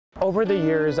Over the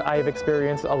years, I've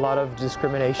experienced a lot of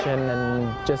discrimination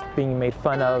and just being made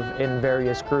fun of in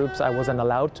various groups. I wasn't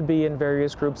allowed to be in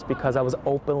various groups because I was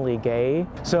openly gay.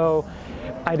 So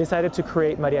I decided to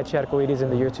create Mariachi Arcoiris in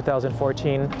the year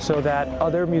 2014 so that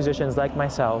other musicians like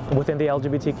myself within the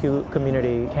LGBTQ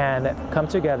community can come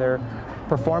together,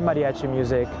 perform mariachi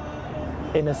music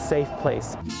in a safe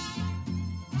place.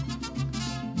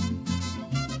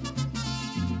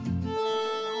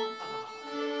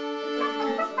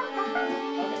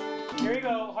 Here you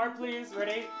go, heart please,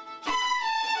 ready?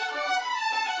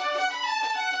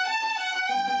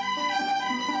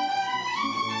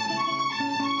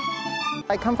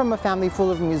 I come from a family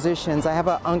full of musicians. I have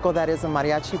an uncle that is a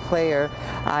mariachi player.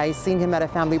 I seen him at a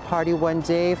family party one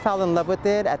day, fell in love with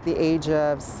it at the age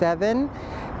of 7.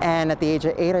 And at the age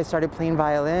of 8, I started playing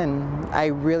violin. I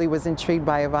really was intrigued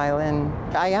by a violin.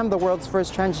 I am the world's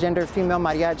first transgender female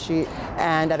mariachi,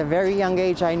 and at a very young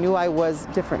age, I knew I was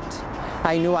different.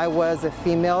 I knew I was a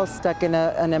female stuck in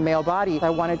a male body.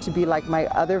 I wanted to be like my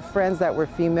other friends that were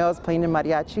females playing in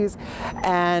mariachis,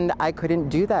 and I couldn't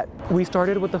do that. We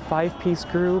started with a 5-piece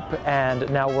group, and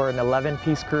now we're an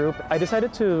 11-piece group. I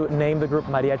decided to name the group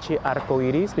Mariachi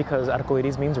Arcoiris because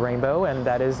Arcoiris means rainbow, and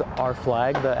that is our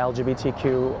flag, the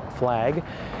LGBTQ flag.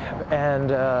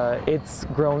 And it's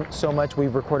grown so much.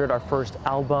 We've recorded our first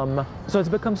album. So it's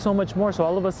become so much more. So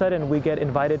all of a sudden we get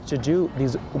invited to do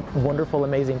these wonderful,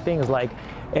 amazing things like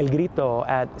El Grito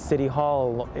at City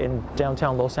Hall in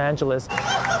downtown Los Angeles.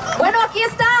 Bueno, aquí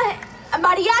está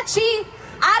Mariachi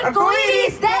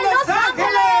Arcoiris de Los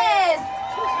Ángeles.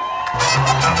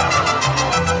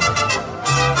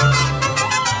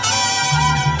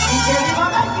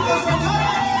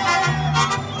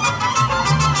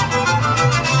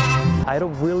 I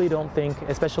really don't think,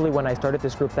 especially when I started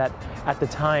this group, that at the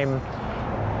time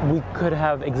we could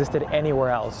have existed anywhere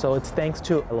else. So it's thanks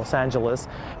to Los Angeles,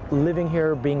 living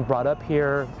here, being brought up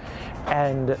here,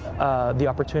 and the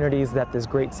opportunities that this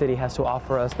great city has to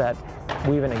offer us that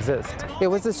we even exist. It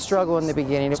was a struggle in the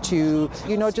beginning to,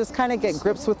 just kind of get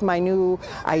grips with my new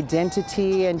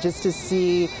identity and just to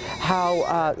see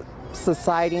how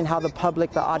society and how the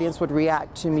public, the audience would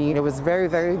react to me. It was very,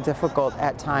 very difficult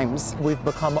at times. We've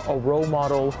become a role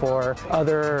model for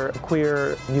other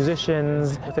queer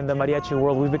musicians within the mariachi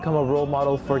world. We've become a role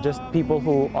model for just people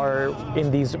who are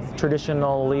in these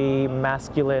traditionally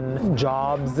masculine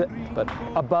jobs. But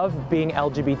above being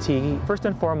LGBT, first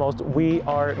and foremost, we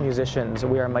are musicians.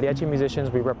 We are mariachi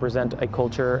musicians. We represent a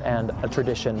culture and a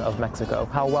tradition of Mexico.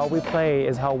 How well we play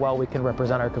is how well we can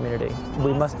represent our community.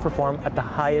 We must perform at the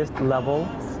highest level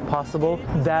possible.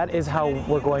 That is how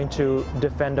we're going to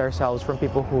defend ourselves from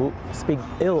people who speak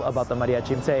ill about the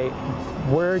mariachi and say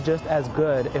we're just as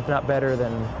good, if not better,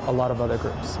 than a lot of other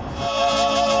groups.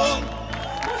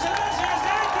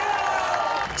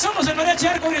 Somos el Mariachi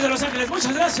Arcoiris de Los Ángeles.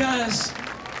 Muchas gracias.